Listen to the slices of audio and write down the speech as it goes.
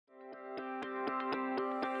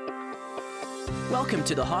Welcome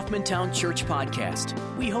to the Hoffmantown Church Podcast.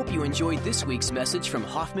 We hope you enjoyed this week's message from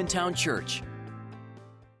Hoffmantown Church.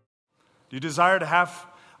 Do you desire to have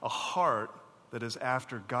a heart that is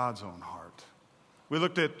after God's own heart? We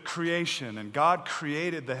looked at creation, and God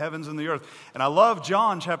created the heavens and the earth. And I love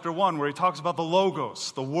John chapter 1, where he talks about the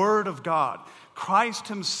Logos, the Word of God. Christ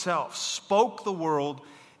himself spoke the world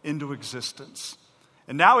into existence.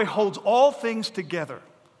 And now he holds all things together.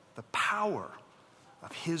 The power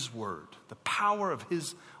of his word, the power of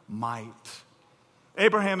his might.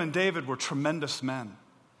 Abraham and David were tremendous men.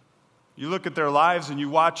 You look at their lives and you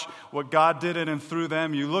watch what God did in and through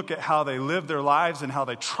them. You look at how they lived their lives and how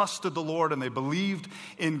they trusted the Lord and they believed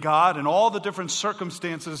in God and all the different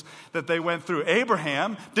circumstances that they went through.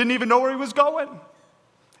 Abraham didn't even know where he was going.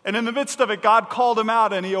 And in the midst of it, God called him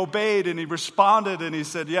out and he obeyed and he responded and he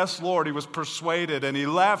said, "Yes, Lord." He was persuaded and he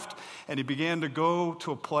left and he began to go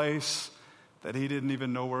to a place that he didn't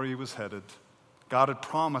even know where he was headed. God had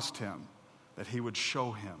promised him that he would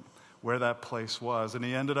show him where that place was. And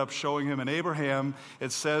he ended up showing him. And Abraham,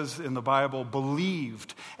 it says in the Bible,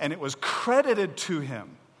 believed, and it was credited to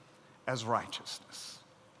him as righteousness.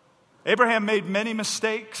 Abraham made many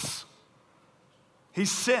mistakes. He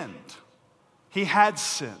sinned. He had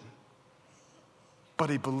sin.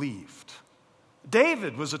 But he believed.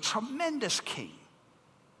 David was a tremendous king.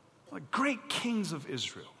 Like great kings of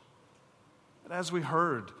Israel. But as we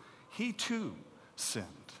heard, he too sinned.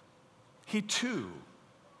 He too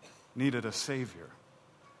needed a Savior.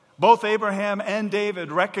 Both Abraham and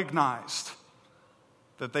David recognized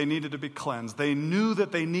that they needed to be cleansed. They knew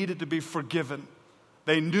that they needed to be forgiven.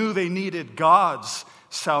 They knew they needed God's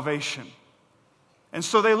salvation. And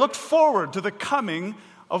so they looked forward to the coming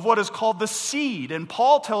of what is called the seed. And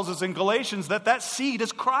Paul tells us in Galatians that that seed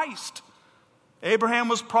is Christ. Abraham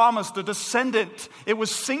was promised a descendant. It was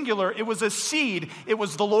singular. It was a seed. It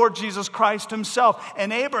was the Lord Jesus Christ himself.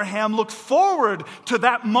 And Abraham looked forward to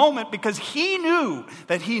that moment because he knew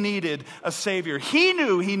that he needed a Savior. He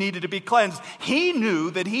knew he needed to be cleansed. He knew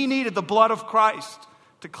that he needed the blood of Christ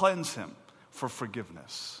to cleanse him for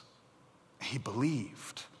forgiveness. He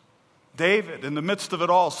believed. David, in the midst of it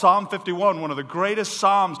all, Psalm 51, one of the greatest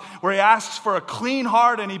psalms, where he asks for a clean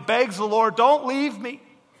heart and he begs the Lord, "Don't leave me."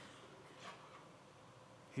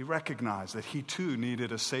 He recognized that he too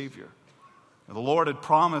needed a Savior. And the Lord had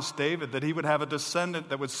promised David that he would have a descendant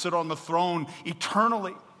that would sit on the throne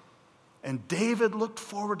eternally. And David looked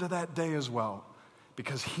forward to that day as well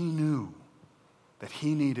because he knew that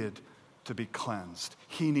he needed to be cleansed.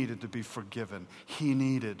 He needed to be forgiven. He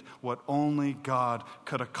needed what only God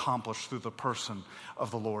could accomplish through the person of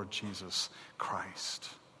the Lord Jesus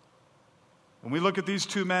Christ. When we look at these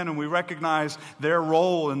two men and we recognize their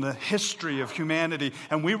role in the history of humanity,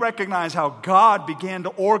 and we recognize how God began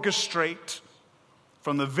to orchestrate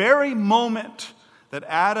from the very moment that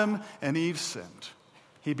Adam and Eve sinned,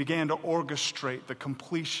 he began to orchestrate the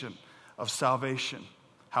completion of salvation,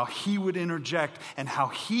 how he would interject and how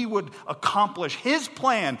he would accomplish his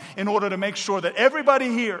plan in order to make sure that everybody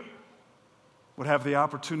here would have the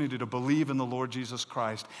opportunity to believe in the Lord Jesus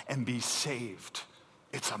Christ and be saved.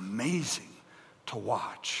 It's amazing to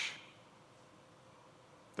watch.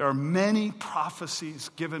 There are many prophecies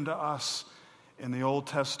given to us in the Old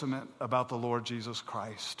Testament about the Lord Jesus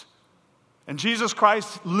Christ. And Jesus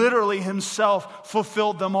Christ literally himself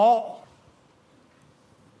fulfilled them all.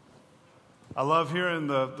 I love hearing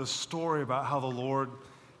the story about how the Lord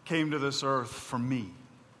came to this earth for me,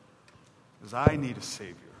 because I need a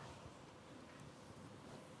Savior.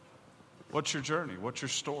 What's your journey? What's your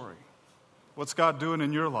story? What's God doing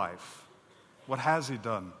in your life? What has he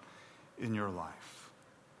done in your life?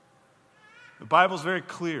 The Bible's very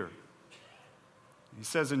clear. He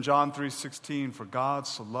says in John 3:16, "For God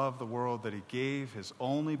so loved the world that he gave his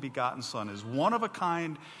only begotten Son, his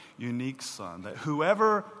one-of-a-kind, unique Son, that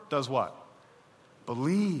whoever does what?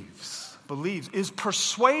 Believes, is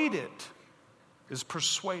persuaded,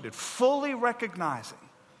 fully recognizing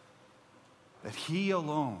that he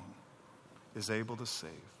alone is able to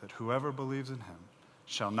save, that whoever believes in him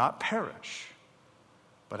shall not perish,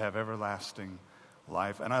 but have everlasting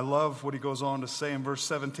life." And I love what he goes on to say in verse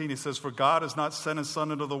 17. He says, "For God has not sent his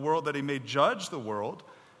Son into the world that he may judge the world,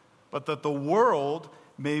 but that the world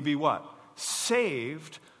may be" what?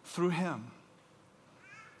 "Saved through him."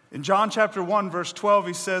 In John chapter 1, verse 12,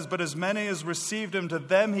 he says, "But as many as received him, to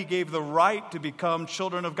them he gave the right to become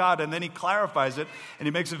children of God." And then he clarifies it, and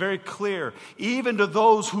he makes it very clear. "Even to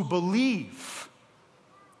those who believe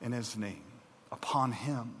in his name, upon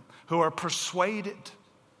him, who are persuaded."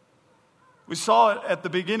 We saw it at the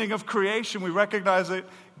beginning of creation. We recognize that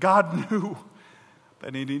God knew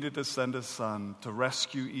that he needed to send his son to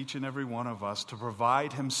rescue each and every one of us, to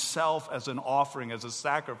provide himself as an offering, as a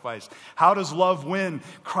sacrifice. How does love win?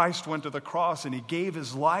 Christ went to the cross and he gave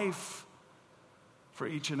his life for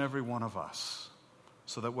each and every one of us,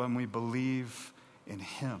 so that when we believe in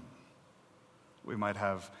him, we might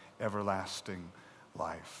have everlasting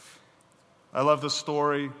life. I love the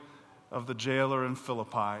story of the jailer in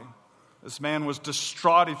Philippi. This man was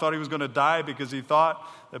distraught. He thought he was going to die because he thought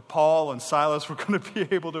that Paul and Silas were going to be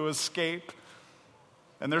able to escape.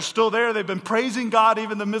 And they're still there. They've been praising God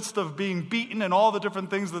even in the midst of being beaten and all the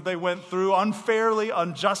different things that they went through, unfairly,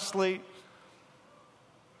 unjustly.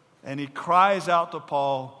 And he cries out to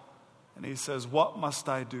Paul and he says, "What must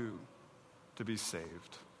I do to be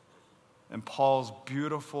saved?" And Paul's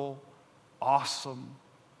beautiful, awesome,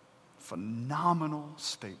 phenomenal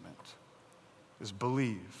statement is,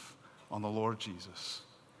 "Believe on the Lord Jesus,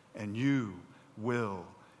 and you will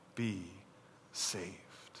be saved."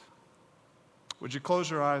 Would you close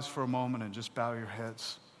your eyes for a moment and just bow your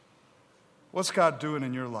heads? What's God doing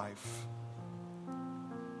in your life?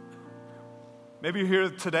 Maybe you're here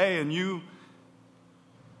today and you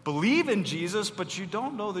believe in Jesus, but you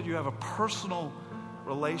don't know that you have a personal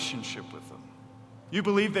relationship with him. You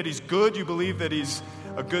believe that he's good. You believe that he's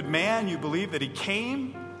a good man. You believe that he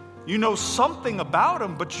came. You know something about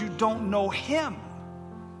him, but you don't know him.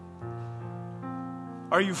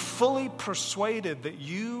 Are you fully persuaded that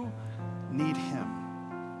you need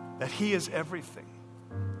him? That he is everything?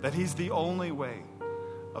 That he's the only way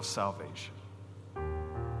of salvation?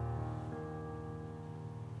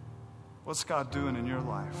 What's God doing in your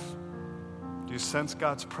life? Do you sense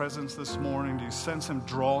God's presence this morning? Do you sense him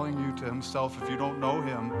drawing you to himself? If you don't know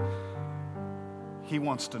him, he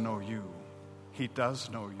wants to know you. He does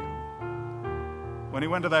know you. When he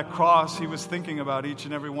went to that cross, he was thinking about each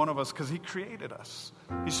and every one of us because he created us.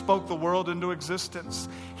 He spoke the world into existence.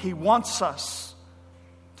 He wants us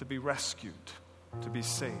to be rescued, to be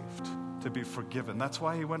saved, to be forgiven. That's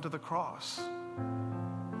why he went to the cross.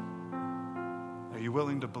 Are you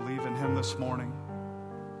willing to believe in him this morning?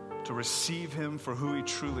 To receive him for who he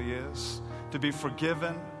truly is? To be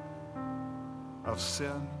forgiven of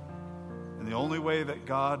sin? And the only way that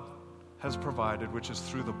God has provided, which is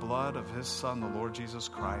through the blood of his Son, the Lord Jesus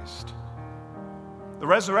Christ. The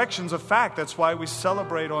resurrection's a fact. That's why we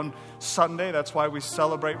celebrate on Sunday. That's why we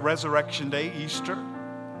celebrate Resurrection Day, Easter.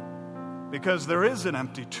 Because there is an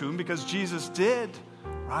empty tomb, because Jesus did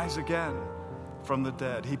rise again from the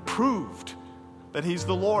dead. He proved that he's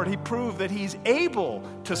the Lord. He proved that he's able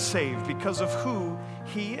to save because of who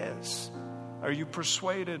he is. Are you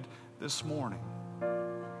persuaded this morning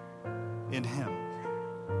in him?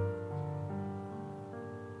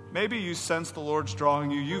 Maybe you sense the Lord's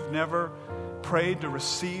drawing you. You've never prayed to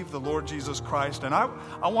receive the Lord Jesus Christ. And I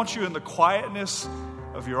want you in the quietness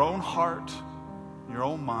of your own heart, your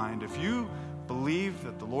own mind, if you believe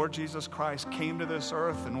that the Lord Jesus Christ came to this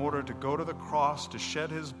earth in order to go to the cross, to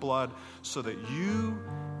shed his blood so that you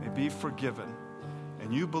may be forgiven,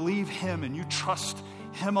 and you believe him and you trust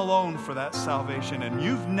him alone for that salvation, and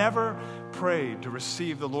you've never prayed to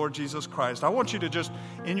receive the Lord Jesus Christ, I want you to just,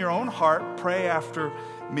 in your own heart, pray after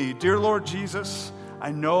me. Dear Lord Jesus,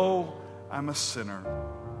 I know I'm a sinner,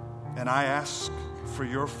 and I ask for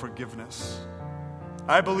your forgiveness.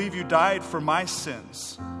 I believe you died for my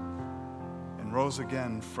sins and rose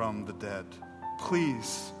again from the dead.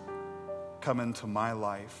 Please come into my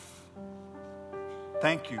life.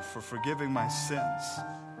 Thank you for forgiving my sins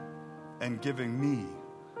and giving me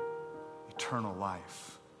eternal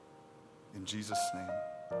life. In Jesus' name,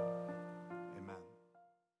 amen.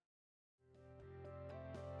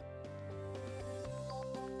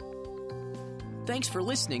 Thanks for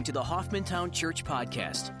listening to the Hoffmantown Church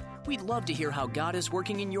Podcast. We'd love to hear how God is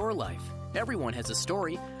working in your life. Everyone has a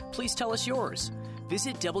story. Please tell us yours.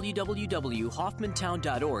 Visit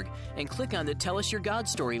www.hoffmantown.org and click on the Tell Us Your God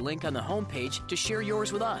Story link on the homepage to share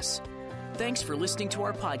yours with us. Thanks for listening to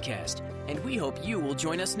our podcast, and we hope you will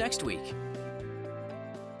join us next week.